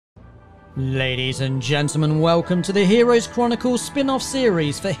Ladies and gentlemen, welcome to the Heroes Chronicles spin-off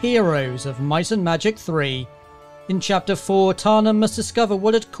series for Heroes of Might and Magic 3. In Chapter 4, Tarnum must discover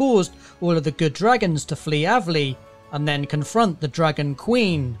what had caused all of the good dragons to flee Avli, and then confront the Dragon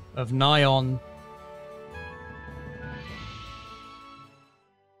Queen of Nyon.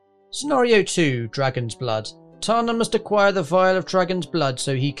 Scenario 2, Dragon's Blood. Tarnum must acquire the vial of Dragon's Blood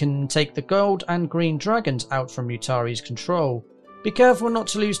so he can take the gold and green dragons out from Mutari's control. Be careful not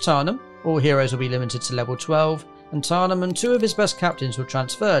to lose Tarnum. All heroes will be limited to level 12, and Tarnum and 2 of his best captains will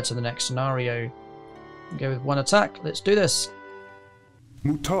transfer to the next scenario. Go with one attack, let's do this.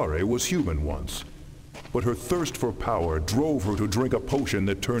 Mutare was human once, but her thirst for power drove her to drink a potion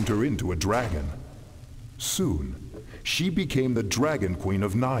that turned her into a dragon. Soon, she became the Dragon Queen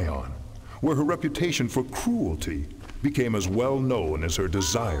of Nyon, where her reputation for cruelty became as well known as her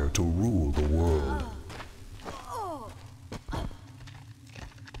desire to rule the world.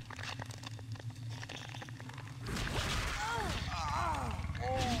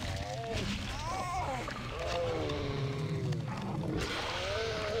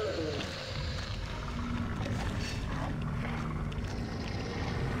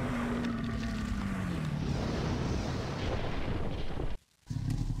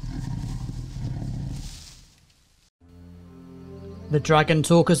 The Dragon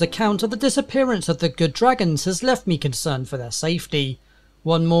Talker's account of the disappearance of the good dragons has left me concerned for their safety.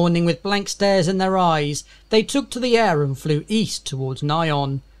 One morning, with blank stares in their eyes, they took to the air and flew east towards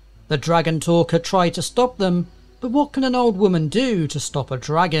Nyon. The Dragon Talker tried to stop them, but what can an old woman do to stop a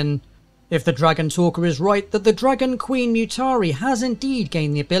dragon? If the Dragon Talker is right that the Dragon Queen Mutari has indeed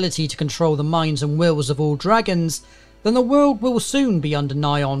gained the ability to control the minds and wills of all dragons, then the world will soon be under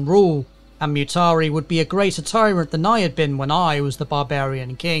Nyon rule. And Mutari would be a greater tyrant than I had been when I was the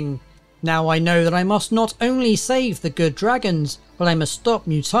barbarian king. Now I know that I must not only save the good dragons, but I must stop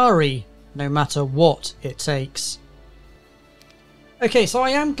Mutari, no matter what it takes. Okay, so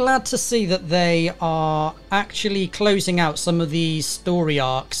I am glad to see that they are actually closing out some of these story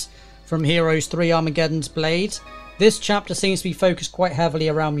arcs from Heroes 3 Armageddon's Blade. This chapter seems to be focused quite heavily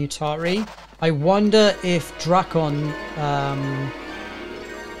around Mutari. I wonder if Drakon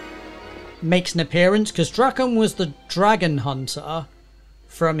makes an appearance, because Drakon was the dragon hunter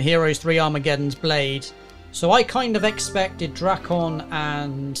from Heroes 3 Armageddon's Blade, so I kind of expected Drakon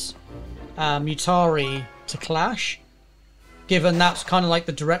and Mutari to clash, given that's kind of like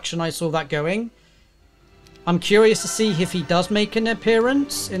the direction I saw that going. I'm curious to see if he does make an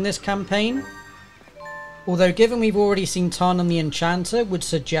appearance in this campaign, although given we've already seen Tarnum the Enchanter, would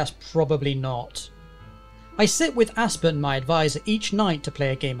suggest probably not. I sit with Aspen, my advisor, each night to play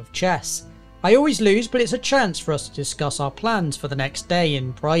a game of chess. I always lose, but it's a chance for us to discuss our plans for the next day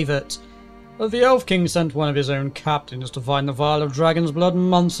in private. The Elf King sent one of his own captains to find the vial of Dragon's Blood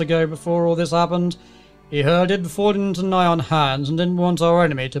months ago before all this happened. He heard it had fallen into Nyon hands and didn't want our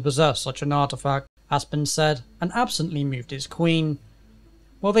enemy to possess such an artifact, Aspen said, and absently moved his queen.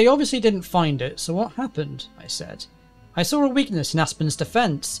 Well, they obviously didn't find it, so what happened? I said. I saw a weakness in Aspen's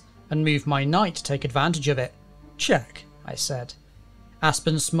defense and moved my knight to take advantage of it. Check, I said.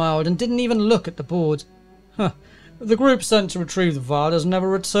 Aspen smiled and didn't even look at the board. Huh. The group sent to retrieve the vial has never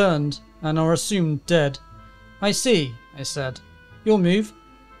returned, and are assumed dead. I see, I said. Your move?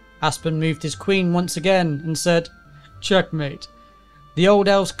 Aspen moved his queen once again and said, Checkmate. The old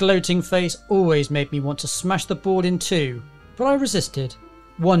elf's gloating face always made me want to smash the board in two, but I resisted.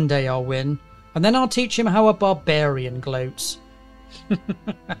 One day I'll win, and then I'll teach him how a barbarian gloats.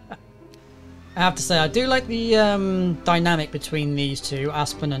 I have to say, I do like the dynamic between these two,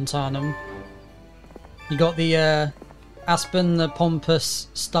 Aspen and Tarnum. You got the Aspen, the pompous,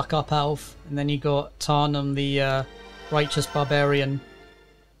 stuck-up elf, and then you got Tarnum, the righteous barbarian.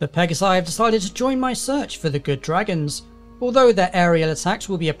 The Pegasi have decided to join my search for the good dragons. Although their aerial attacks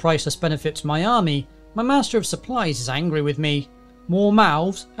will be a priceless benefit to my army, my master of supplies is angry with me. More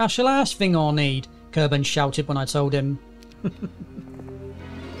mouths? How shall I ask Thingor need? Kerben shouted when I told him.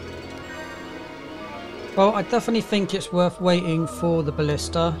 Well, I definitely think it's worth waiting for the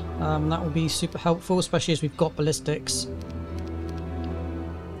ballista. That will be super helpful, especially as we've got ballistics.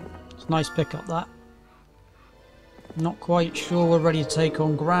 It's a nice pickup, that. Not quite sure we're ready to take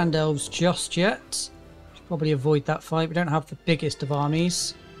on Grand Elves just yet. Should probably avoid that fight. We don't have the biggest of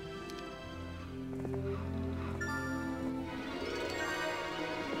armies.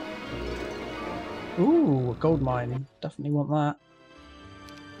 Ooh, a gold mine. Definitely want that.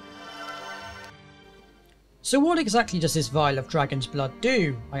 So what exactly does this vial of Dragon's Blood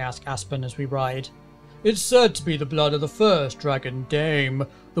do? I ask Aspen as we ride. It's said to be the blood of the first dragon dame,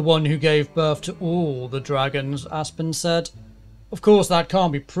 the one who gave birth to all the dragons, Aspen said. Of course that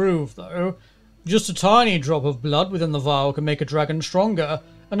can't be proved though. Just a tiny drop of blood within the vial can make a dragon stronger,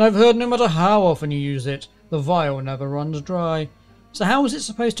 and I've heard no matter how often you use it, the vial never runs dry. So how is it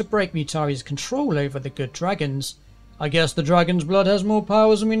supposed to break Mutare's control over the good dragons? I guess the dragon's blood has more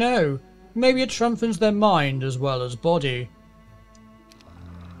powers than we know. Maybe it strengthens their mind as well as body.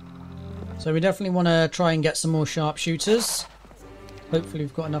 So we definitely want to try and get some more sharpshooters. Hopefully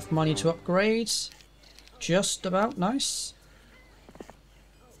we've got enough money to upgrade. Just about nice.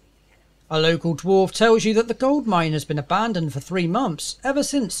 A local dwarf tells you that the gold mine has been abandoned for 3 months, ever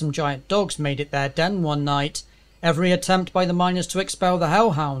since some giant dogs made it their den one night. Every attempt by the miners to expel the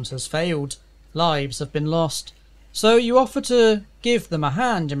hellhounds has failed. Lives have been lost. So you offer to give them a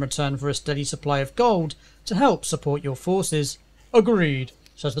hand in return for a steady supply of gold to help support your forces. Agreed,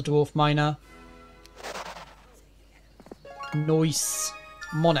 says the dwarf miner. Nice.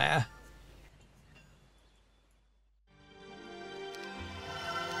 Money.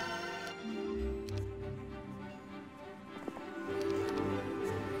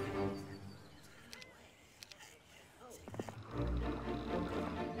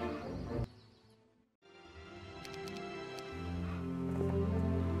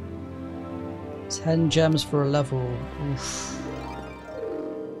 $10 gems for a level. Oof.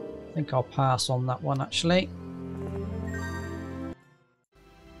 I think I'll pass on that one actually.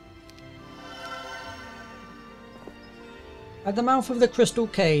 At the mouth of the crystal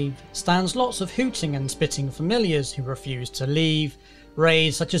cave stands lots of hooting and spitting familiars who refuse to leave.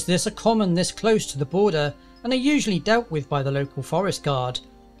 Raids such as this are common this close to the border and are usually dealt with by the local forest guard,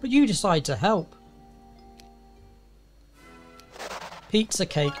 but you decide to help. Pizza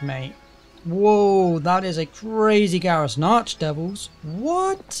cake, mate. Whoa, that is a crazy garrison. Archdevils.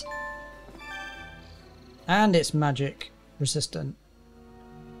 What? And it's magic resistant.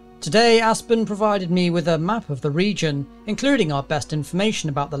 Today, Aspen provided me with a map of the region, including our best information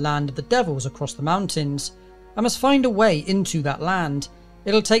about the land of the devils across the mountains. I must find a way into that land.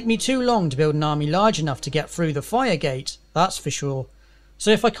 It'll take me too long to build an army large enough to get through the fire gate, that's for sure.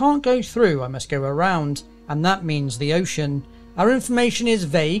 So if I can't go through, I must go around, and that means the ocean. Our information is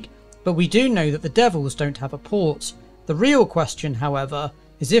vague, but we do know that the devils don't have a port. The real question, however,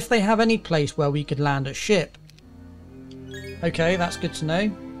 is if they have any place where we could land a ship. Okay, that's good to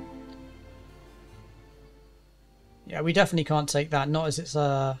know. Yeah, we definitely can't take that, not as it's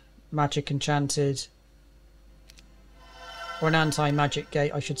magic enchanted. Or an anti-magic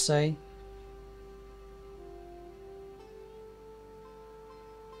gate, I should say.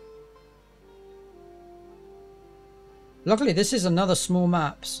 Luckily, this is another small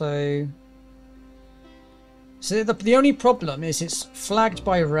map, so the only problem is it's flagged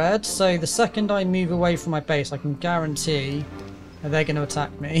by red, so the second I move away from my base, I can guarantee that they're going to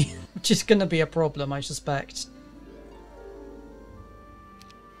attack me, which is going to be a problem, I suspect.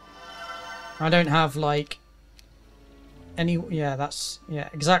 I don't have, like, any... Yeah, that's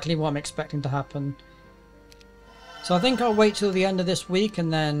exactly what I'm expecting to happen. So I think I'll wait till the end of this week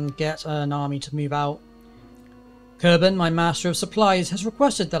and then get an army to move out. Kerben, my master of supplies, has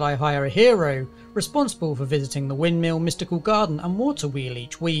requested that I hire a hero responsible for visiting the windmill, mystical garden and water wheel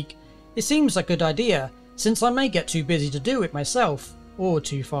each week. It seems a good idea, since I may get too busy to do it myself, or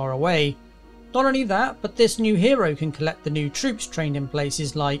too far away. Not only that, but this new hero can collect the new troops trained in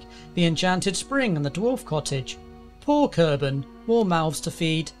places like the Enchanted Spring and the Dwarf Cottage. Poor Kerben, more mouths to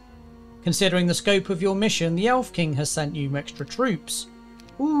feed. Considering the scope of your mission, the Elf King has sent you extra troops.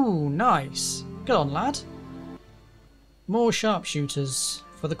 Ooh, nice. Good on, lad. More sharpshooters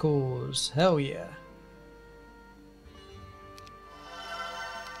for the cause. Hell yeah.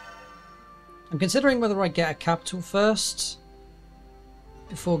 I'm considering whether I get a capital first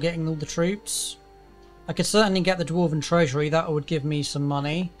before getting all the troops. I could certainly get the Dwarven Treasury. That would give me some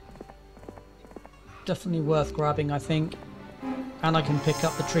money. Definitely worth grabbing, I think. And I can pick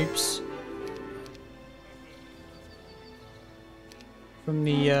up the troops from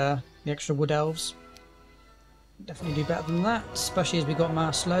the extra wood elves. Definitely do better than that, especially as we got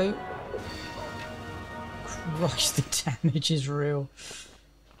Maslow. Christ, the damage is real.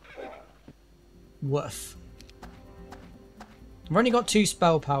 Woof. I've only got 2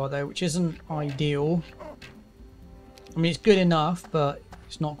 spell power though, which isn't ideal. I mean, it's good enough, but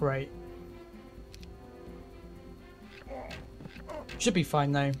it's not great. Should be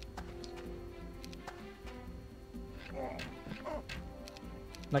fine though.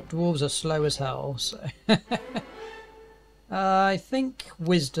 Like, dwarves are slow as hell, so... I think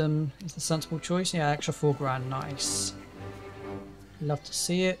wisdom is the sensible choice. Yeah, extra 4 grand, nice. Love to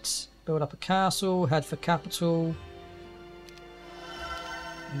see it. Build up a castle, head for capital.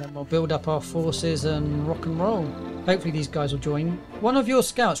 And then we'll build up our forces and rock and roll. Hopefully these guys will join. One of your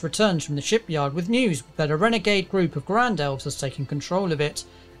scouts returns from the shipyard with news that a renegade group of Grand Elves has taken control of it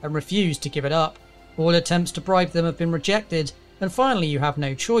and refused to give it up. All attempts to bribe them have been rejected, and finally you have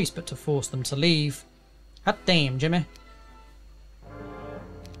no choice but to force them to leave. Hot damn, Jimmy.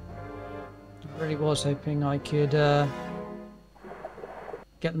 I really was hoping I could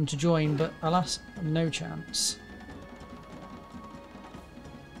get them to join, but alas, no chance.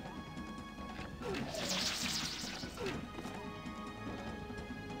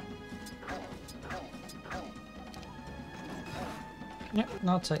 Yep,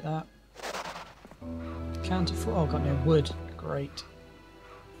 I'll take that. Can't afford. Oh, got no wood. Great.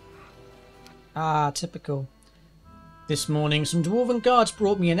 Ah, typical. This morning, some dwarven guards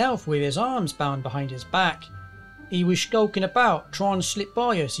brought me an elf with his arms bound behind his back. He was skulking about, trying to slip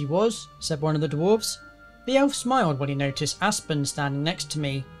by us, he was, said one of the dwarves. The elf smiled when he noticed Aspen standing next to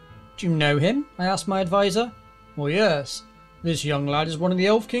me. Do you know him? I asked my advisor. Well, yes. This young lad is one of the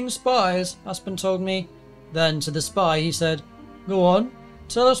Elf King's spies, Aspen told me. Then to the spy he said, Go on,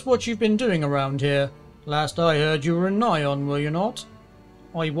 tell us what you've been doing around here. Last I heard you were in Nyon, were you not?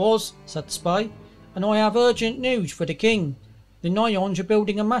 I was, said the spy, and I have urgent news for the king. The Nyons are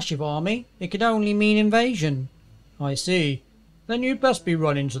building a massive army. It could only mean invasion. I see. Then you'd best be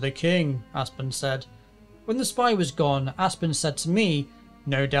running to the king, Aspen said. When the spy was gone, Aspen said to me,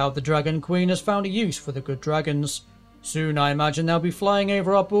 No doubt the Dragon Queen has found a use for the good dragons. Soon I imagine they'll be flying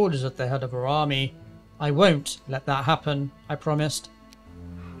over our borders at the head of her army. I won't let that happen, I promised.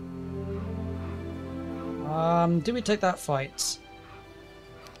 Do we take that fight?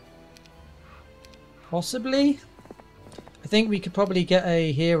 Possibly? I think we could probably get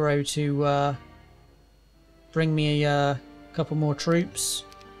a hero to bring me a couple more troops.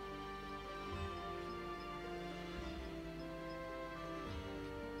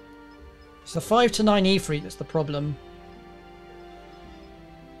 It's the 5 to 9 Ifrit that's the problem.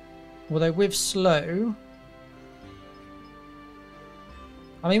 Although with slow...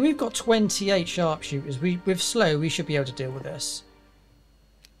 I mean, we've got 28 sharpshooters. With slow, we should be able to deal with this.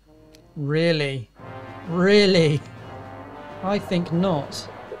 Really? Really? I think not.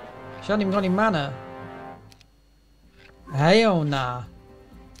 She hasn't even got any mana. Hell nah.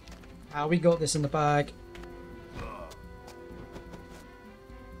 Ah, we got this in the bag.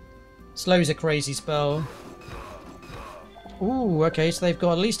 Slow's a crazy spell. Ooh, okay, so they've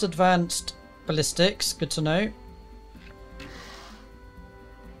got at least advanced ballistics. Good to know.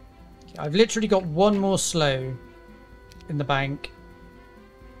 I've literally got one more slow in the bank.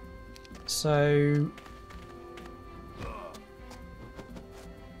 So...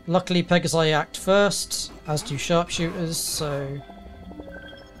 luckily Pegasi act first, as do sharpshooters, so...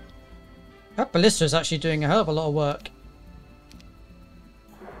 that ballista is actually doing a hell of a lot of work.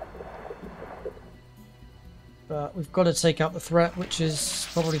 But we've got to take out the threat, which is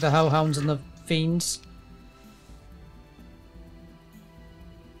probably the Hellhounds and the Fiends.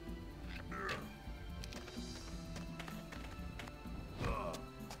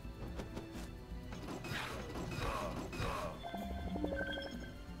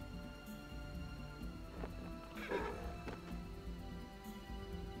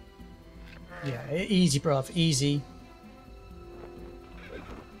 Yeah, easy, bruv, easy.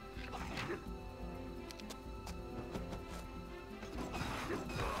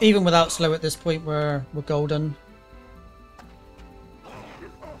 Even without slow at this point, we're golden.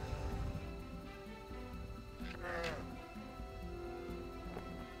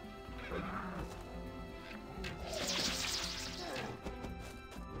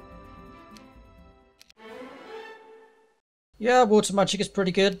 Yeah, water magic is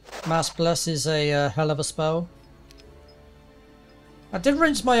pretty good. Mass Bless is a hell of a spell. I did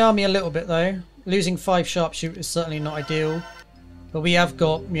rinse my army a little bit though. Losing 5 sharpshooters is certainly not ideal. But we have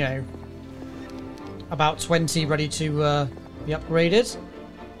got, you know, about 20 ready to be upgraded.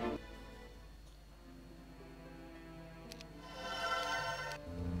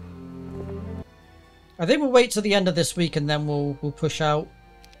 I think we'll wait till the end of this week and then we'll push out.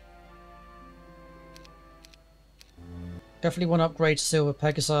 Definitely want to upgrade to Silver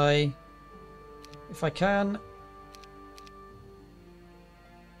Pegasi if I can.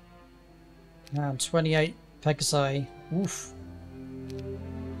 And 28 Pegasi. Oof.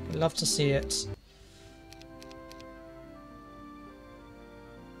 Love to see it.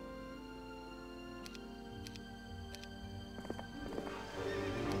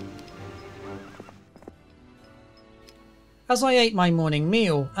 As I ate my morning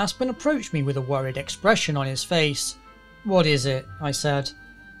meal, Aspen approached me with a worried expression on his face. What is it? I said.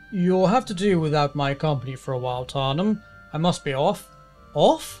 You'll have to do without my company for a while, Tarnum. I must be off.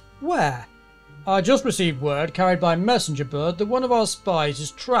 Off? Where? I just received word carried by messenger bird that one of our spies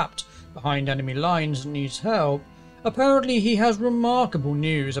is trapped behind enemy lines and needs help. Apparently he has remarkable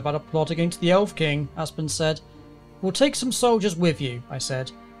news about a plot against the Elf King, Aspen said. We'll take some soldiers with you, I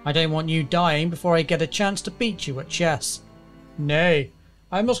said. I don't want you dying before I get a chance to beat you at chess. Nay,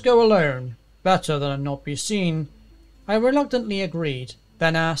 I must go alone. Better than not be seen. I reluctantly agreed,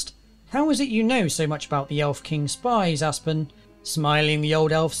 then asked, How is it you know so much about the Elf King's spies, Aspen? Smiling, the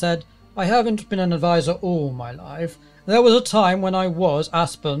old elf said, I haven't been an advisor all my life. There was a time when I was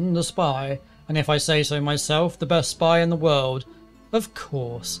Aspen the spy, and if I say so myself, the best spy in the world. Of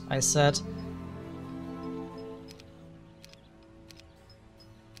course, I said.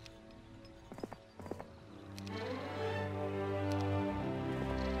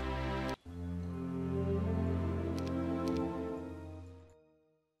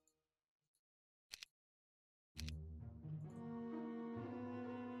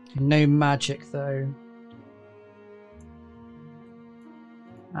 No magic, though.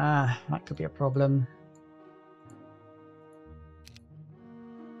 Ah, that could be a problem.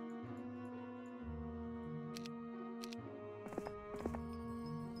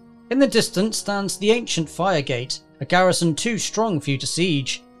 In the distance stands the ancient Firegate, a garrison too strong for you to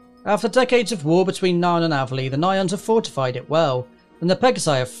siege. After decades of war between Narn and Avali, the Nyans have fortified it well, and the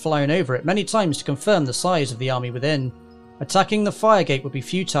Pegasi have flown over it many times to confirm the size of the army within. Attacking the Firegate would be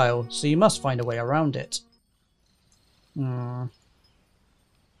futile, so you must find a way around it. Well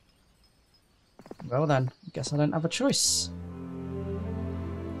then, I guess I don't have a choice.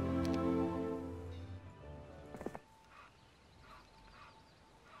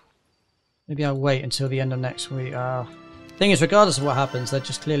 Maybe I'll wait until the end of next week. Thing is, regardless of what happens, they're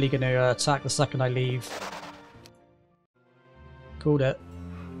just clearly going to attack the second I leave. Called it.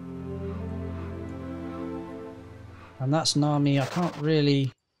 And that's an army I can't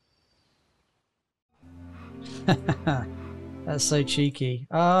really... That's so cheeky.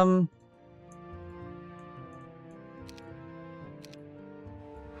 Okay,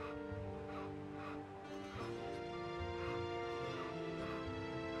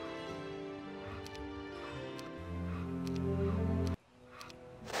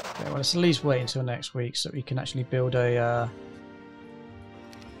 well, let's at least wait until next week so we can actually build a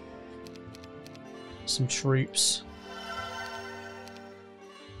some troops.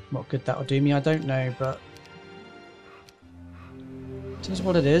 What good that'll do me, I don't know, but it is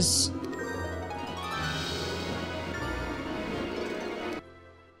what it is.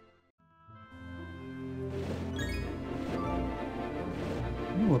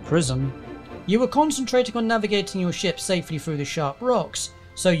 Ooh, a prison. You were concentrating on navigating your ship safely through the sharp rocks,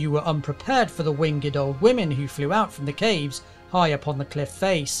 so you were unprepared for the winged old women who flew out from the caves high upon the cliff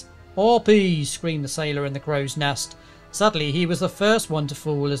face. Harpies! Screamed the sailor in the crow's nest. Sadly, he was the first one to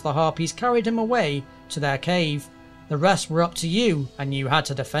fall as the harpies carried him away to their cave. The rest were up to you, and you had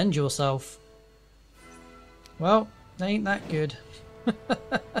to defend yourself. Well, ain't that good.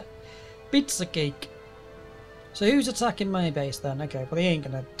 Pizza cake. So who's attacking my base then? Okay, well, he ain't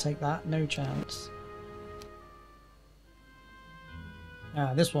gonna take that. No chance.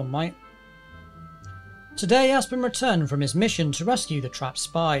 Ah, this one might. Today, Aspen returned from his mission to rescue the trapped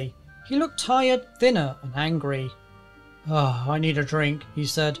spy. He looked tired, thinner, and angry. "Ah, I need a drink," he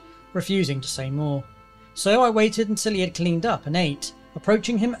said, refusing to say more. So I waited until he had cleaned up and ate,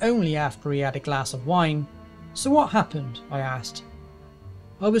 approaching him only after he had a glass of wine. "So what happened?" I asked.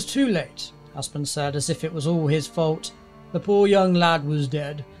 "I was too late," Aspen said, as if it was all his fault. "The poor young lad was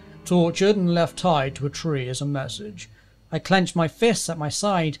dead, tortured and left tied to a tree as a message." I clenched my fists at my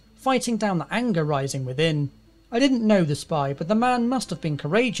side, fighting down the anger rising within. I didn't know the spy, but the man must have been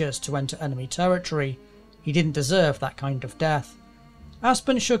courageous to enter enemy territory. He didn't deserve that kind of death.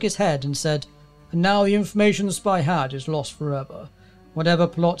 Aspen shook his head and said, "And now the information the spy had is lost forever. Whatever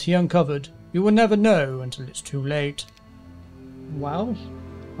plot he uncovered, you will never know until it's too late." Well,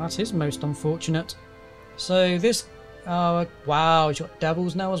 that is most unfortunate. So this... oh, wow, he's got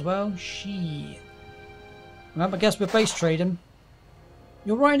devils now as well? Shit. Well, I guess we're base trading.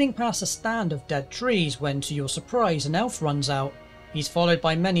 You're riding past a stand of dead trees when, to your surprise, an elf runs out. He's followed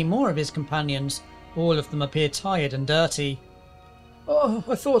by many more of his companions. All of them appear tired and dirty. "Oh,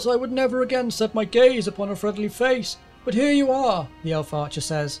 I thought I would never again set my gaze upon a friendly face, but here you are," the elf archer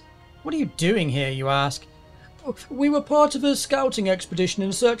says. "What are you doing here?" you ask. "We were part of a scouting expedition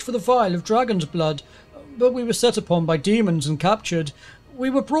in search for the vial of dragon's blood, but we were set upon by demons and captured. We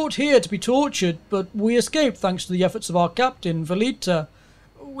were brought here to be tortured, but we escaped thanks to the efforts of our captain, Velita.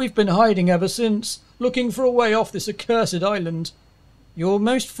 We've been hiding ever since, looking for a way off this accursed island." "You're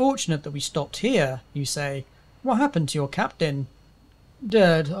most fortunate that we stopped here," you say. "What happened to your captain?"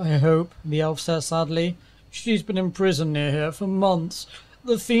 Dead, I hope, the elf says sadly. She's been imprisoned near here for months.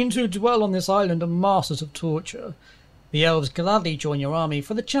 The fiends who dwell on this island are masters of torture. The elves gladly join your army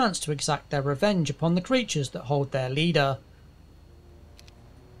for the chance to exact their revenge upon the creatures that hold their leader.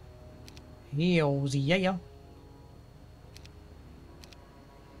 Heels, yeah.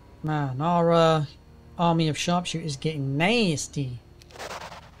 Man, our army of sharpshooters is getting nasty.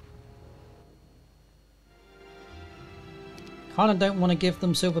 Kinda don't want to give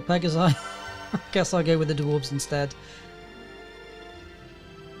them silver pegasi. I guess I'll go with the dwarves instead.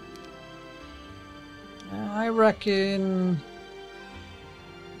 I reckon...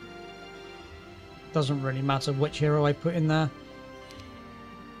 Doesn't really matter which hero I put in there.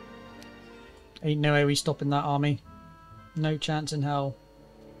 Ain't no way we stopping that army. No chance in hell.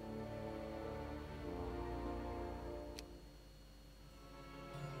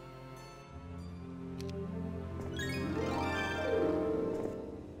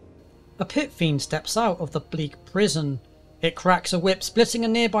 A pit fiend steps out of the bleak prison. It cracks a whip, splitting a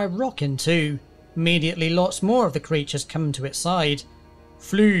nearby rock in two. Immediately lots more of the creatures come to its side.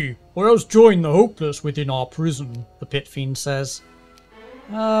 Flee, or else join the hopeless within our prison, the pit fiend says.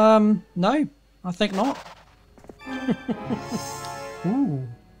 No, I think not. Ooh,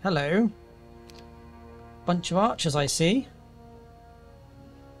 hello. Bunch of archers I see.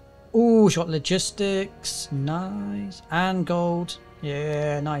 Ooh, shot logistics, nice. And gold,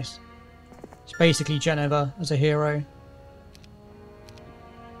 yeah, nice. It's basically Geneva as a hero.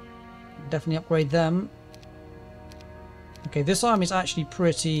 Definitely upgrade them. Okay, this army's actually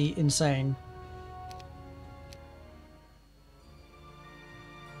pretty insane.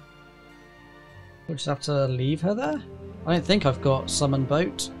 We'll just have to leave her there? I don't think I've got summon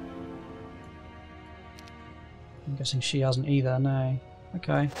boat. I'm guessing she hasn't either, no.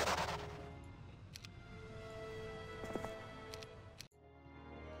 Okay.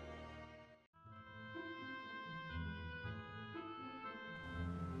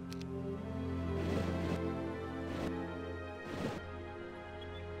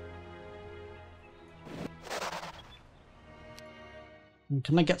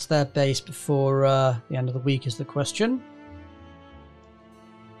 Can I get to their base before the end of the week is the question.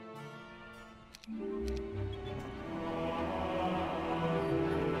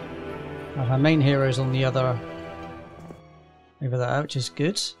 Our main hero's on the other over there, which is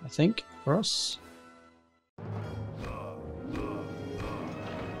good, I think, for us.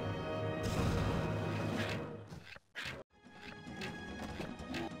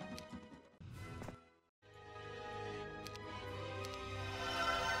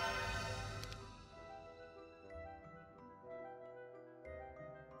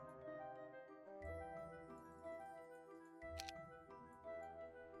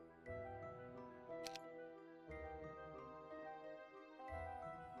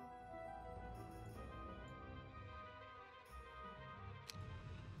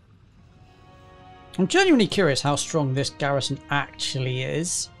 I'm genuinely curious how strong this garrison actually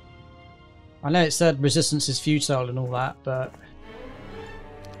is. I know it said resistance is futile and all that, but...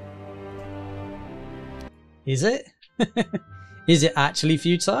 Is it? Is it actually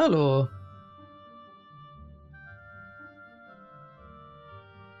futile, or...?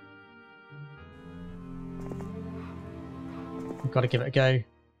 I've got to give it a go.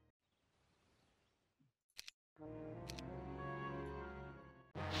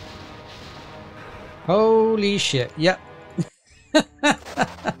 Holy shit, yep.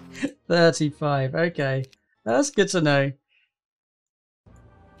 35, okay. That's good to know.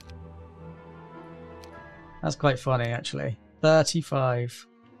 That's quite funny, actually. 35.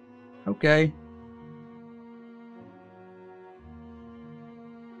 Okay.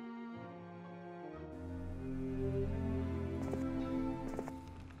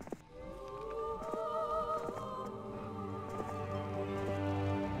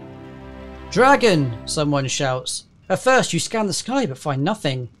 Dragon! Someone shouts. At first you scan the sky but find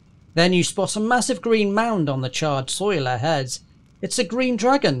nothing. Then you spot a massive green mound on the charred soil ahead. It's a green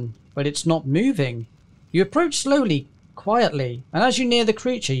dragon, but it's not moving. You approach slowly, quietly, and as you near the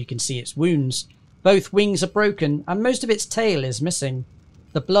creature you can see its wounds. Both wings are broken and most of its tail is missing.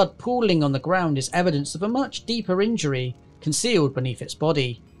 The blood pooling on the ground is evidence of a much deeper injury, concealed beneath its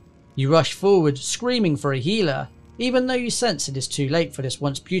body. You rush forward, screaming for a healer, even though you sense it is too late for this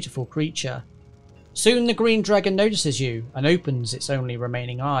once beautiful creature. Soon the green dragon notices you and opens its only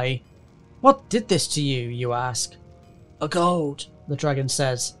remaining eye. What did this to you, you ask? A gold, the dragon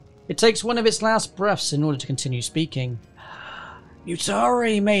says. It takes one of its last breaths in order to continue speaking.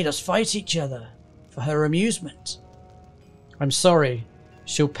 Mutari made us fight each other for her amusement. I'm sorry.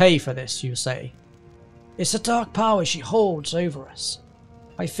 She'll pay for this, you say. It's a dark power she holds over us.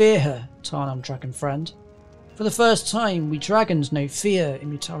 I fear her, Tarnum dragon friend. For the first time, we dragons know fear in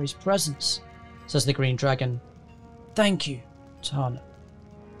Mutari's presence, says the green dragon. Thank you, Tarnum.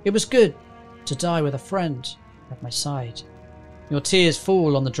 It was good to die with a friend at my side. Your tears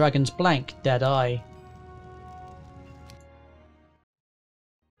fall on the dragon's blank, dead eye.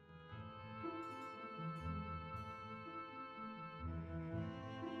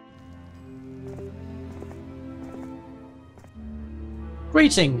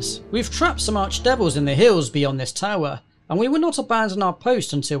 Greetings! We've trapped some archdevils in the hills beyond this tower, and we will not abandon our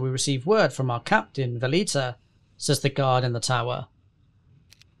post until we receive word from our captain, Velita, says the guard in the tower.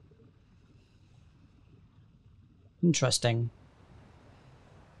 Interesting.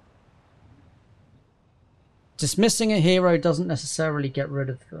 Dismissing a hero doesn't necessarily get rid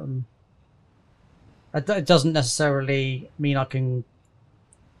of them. It doesn't necessarily mean I can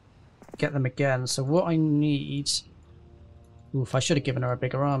get them again. So what I need... Oof, I should have given her a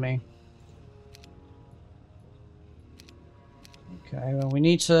bigger army. Okay, well we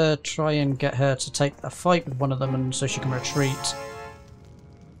need to try and get her to take a fight with one of them and so she can retreat.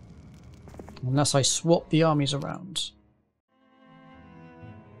 Unless I swap the armies around.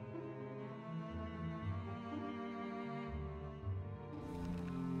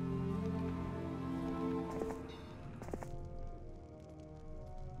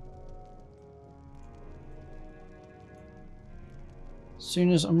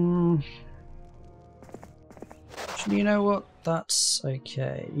 Soon as actually, you know what? That's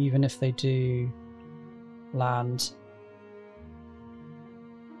okay. Even if they do land.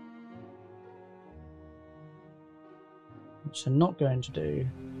 Which they're not going to do.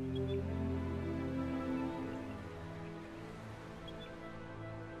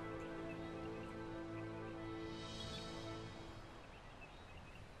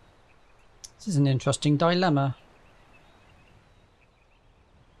 This is an interesting dilemma.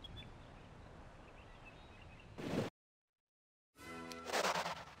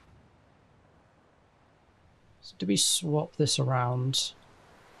 So do we swap this around?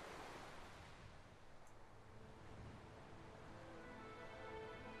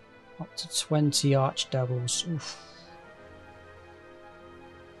 Up to 20 archdevils. Oof.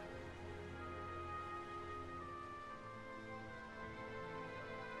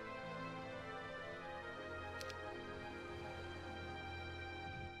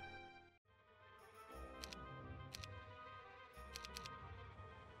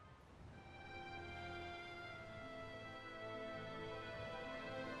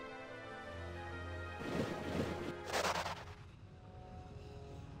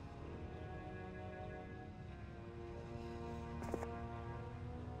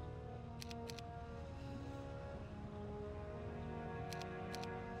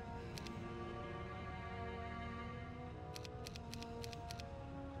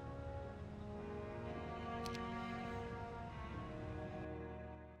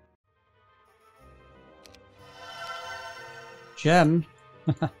 Gem.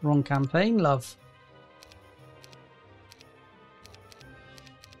 Wrong campaign, love.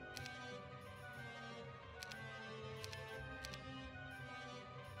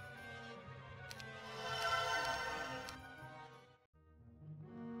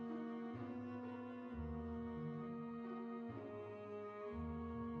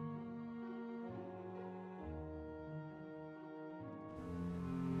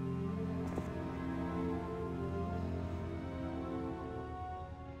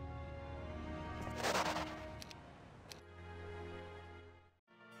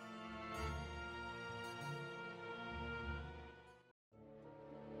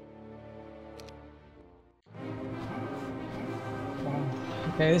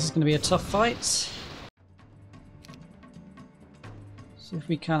 Okay, this is going to be a tough fight. See if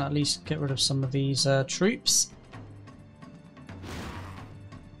we can at least get rid of some of these troops.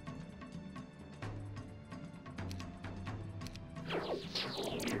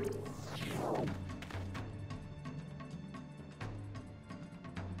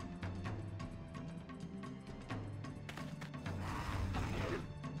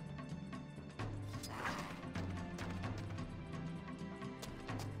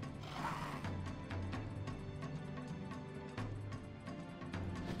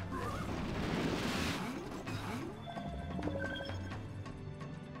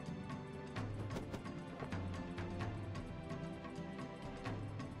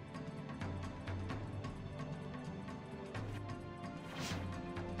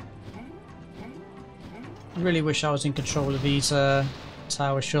 I really wish I was in control of these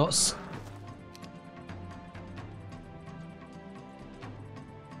tower shots.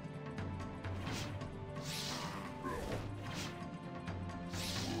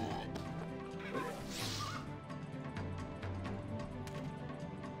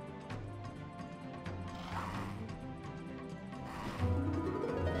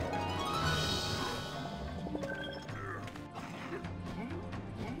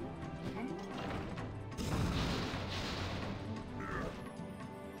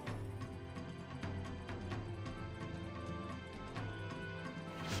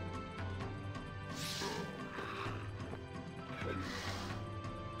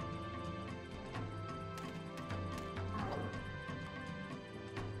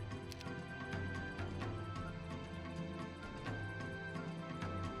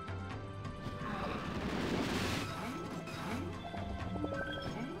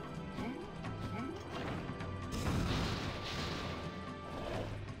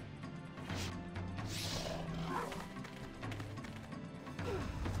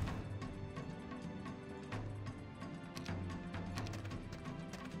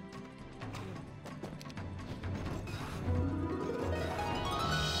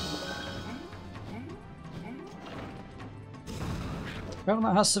 Well,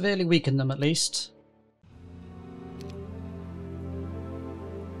 that has severely weakened them at least.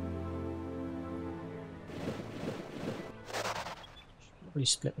 Should probably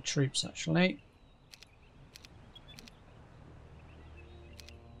split the troops actually.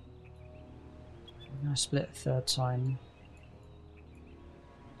 Now split a third time.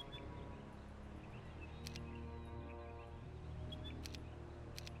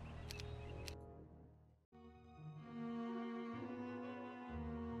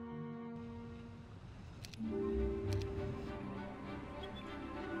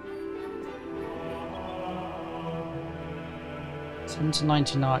 To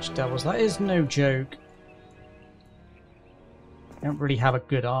 19 archdevils. That is no joke. I don't really have a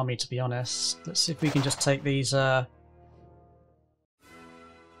good army, to be honest. Let's see if we can just take these this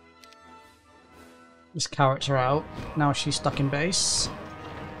character out. Now she's stuck in base.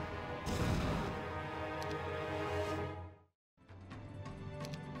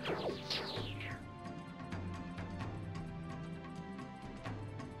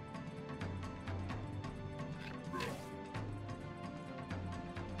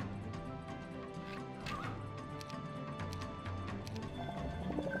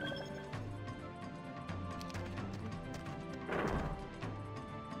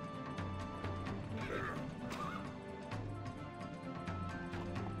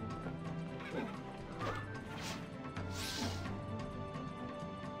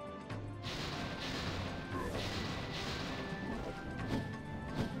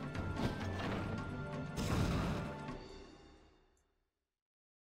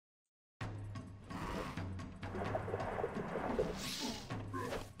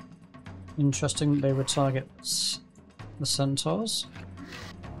 Interesting that they would target the centaurs.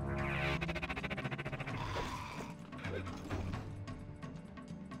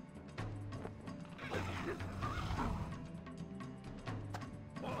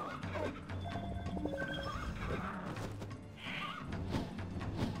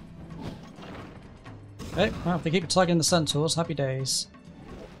 Okay, well, if they keep targeting the centaurs, happy days.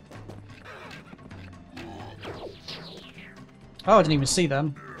 Oh, I didn't even see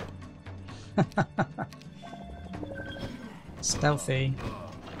them. Stealthy.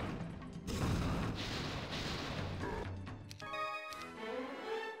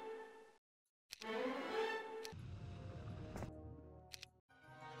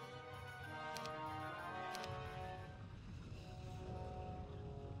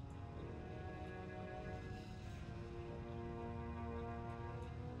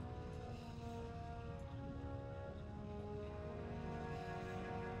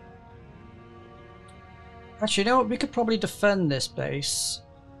 Actually, you know what? We could probably defend this base.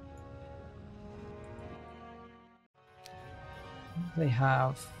 They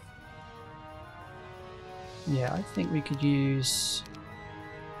have... Yeah, I think we could use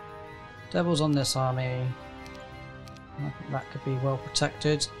devils on this army. I think that could be well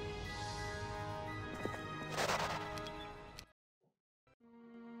protected.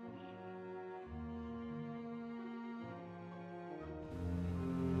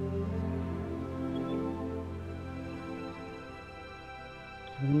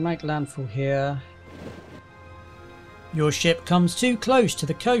 We make landfall here. Your ship comes too close to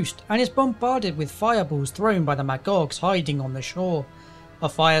the coast and is bombarded with fireballs thrown by the Magogs hiding on the shore. A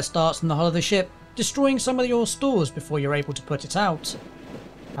fire starts in the hull of the ship, destroying some of your stores before you're able to put it out.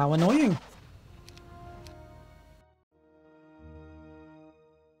 How annoying.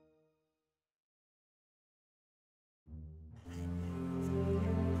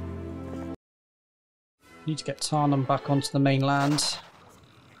 Need to get Tarnum back onto the mainland.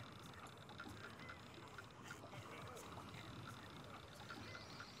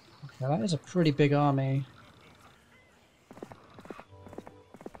 Okay, that is a pretty big army.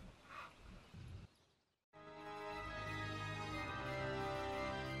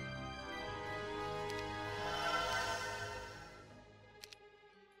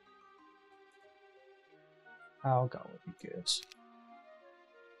 Algar would be good.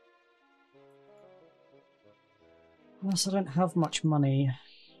 Unless I don't have much money.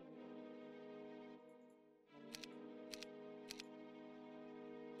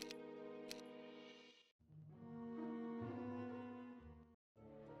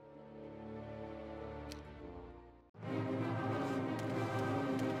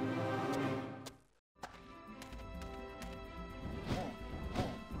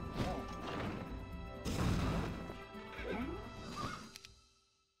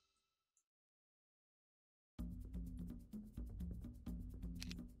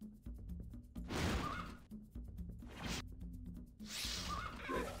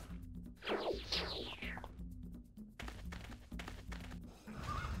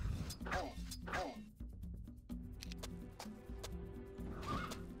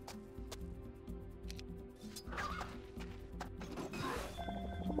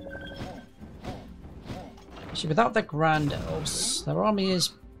 Actually, without the Grand Elves, their army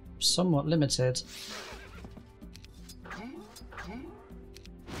is somewhat limited.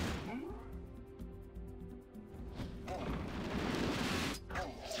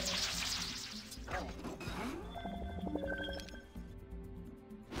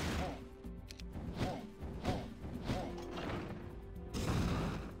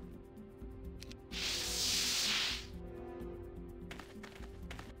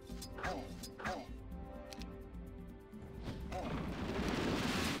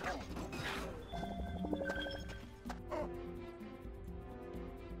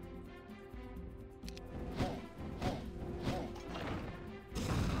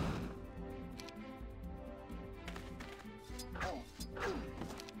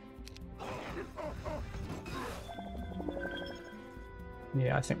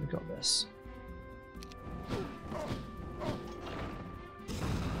 Yeah, I think we got this.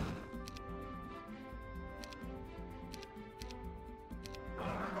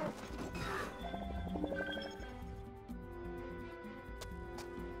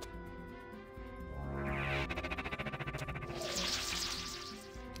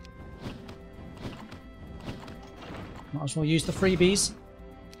 Might as well use the freebies.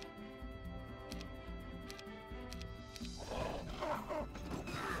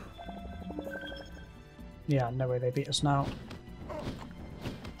 Yeah, no way they beat us now.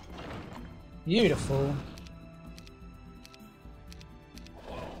 Beautiful.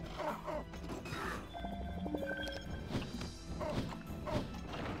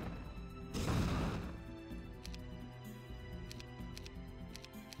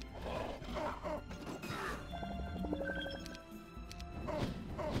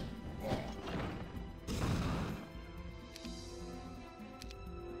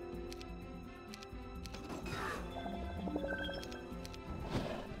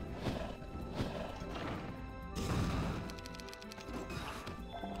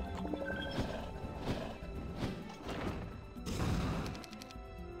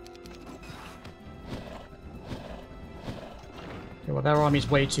 Okay, well, their army's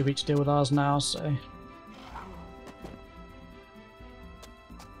way too weak to deal with ours now, so...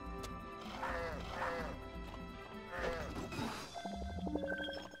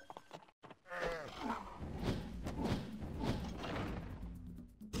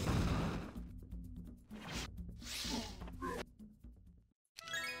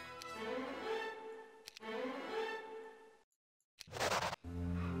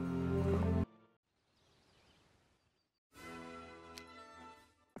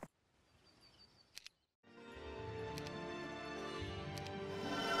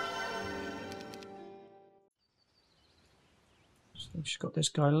 We've just got this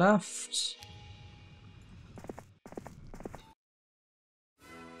guy left.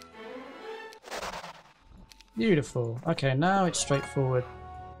 Beautiful. Okay, now it's straightforward.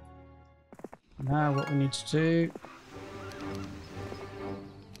 Now what we need to do...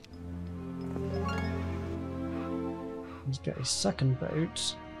 is get a second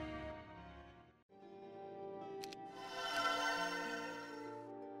boat.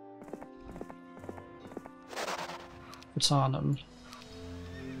 For Tarnum.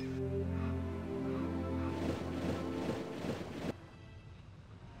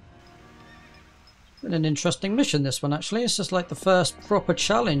 Been an interesting mission, this one, actually. It's just like the first proper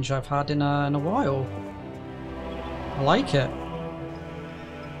challenge I've had in a while. I like it.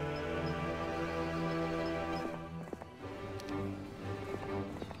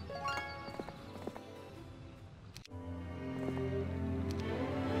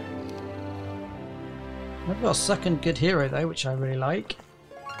 I've got a second good hero though, which I really like.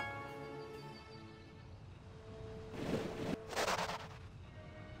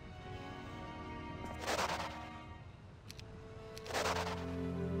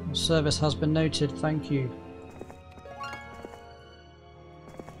 Service has been noted, thank you.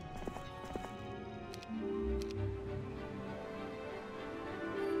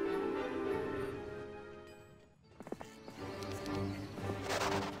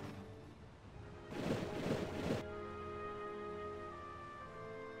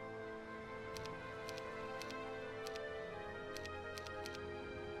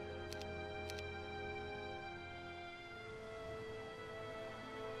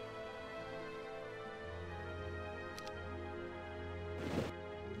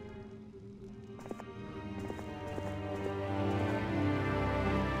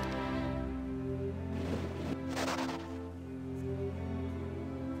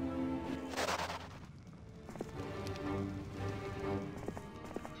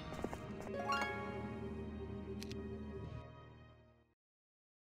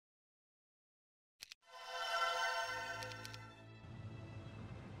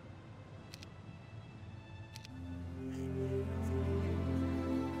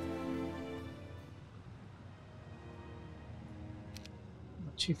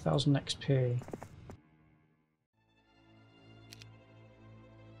 2000 XP.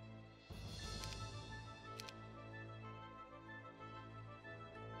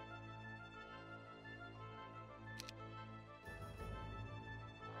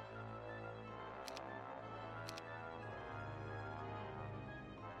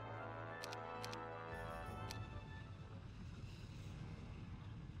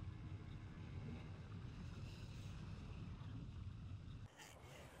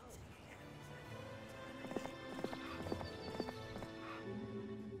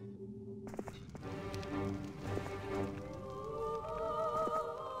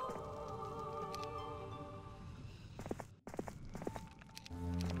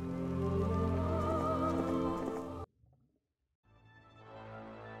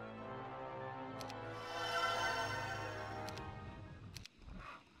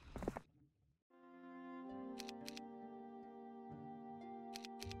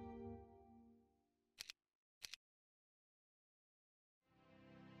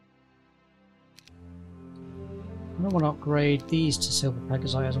 I want to upgrade these to Silver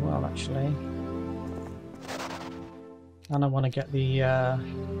Pegasi as well, actually. And I want to get the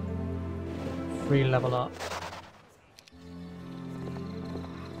free level up.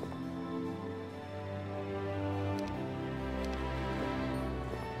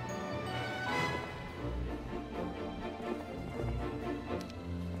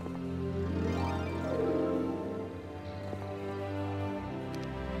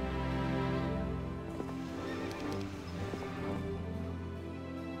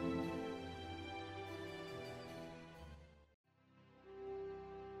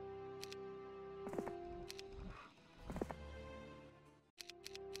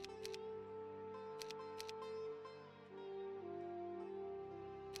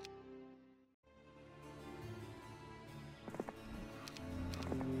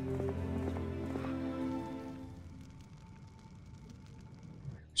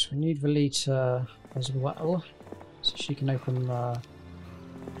 So we need Velita as well, so she can open the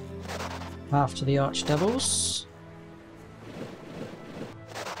path to the Archdevils.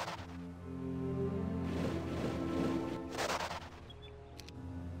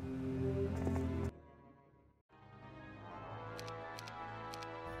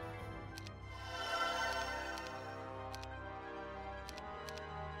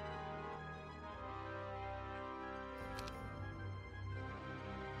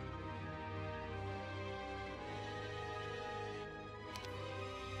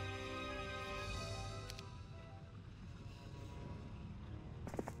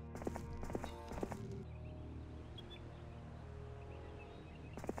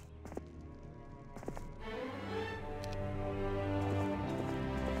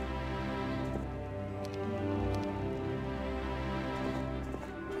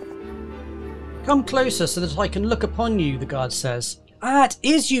 Come closer so that I can look upon you, the guard says. Ah, it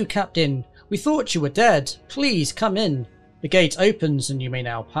is you, Captain. We thought you were dead. Please, come in. The gate opens and you may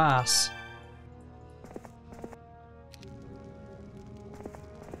now pass.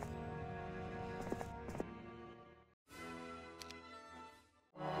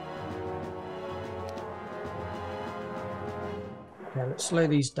 Okay, let's slow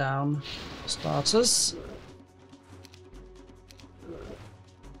these down. Starters.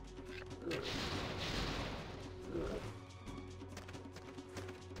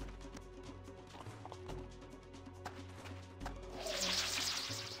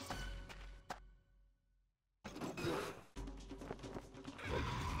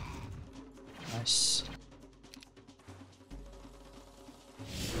 Nice.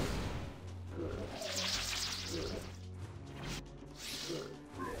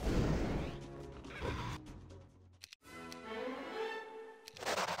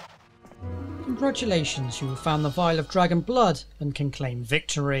 Congratulations, you have found the vial of dragon blood and can claim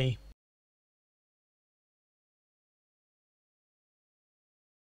victory.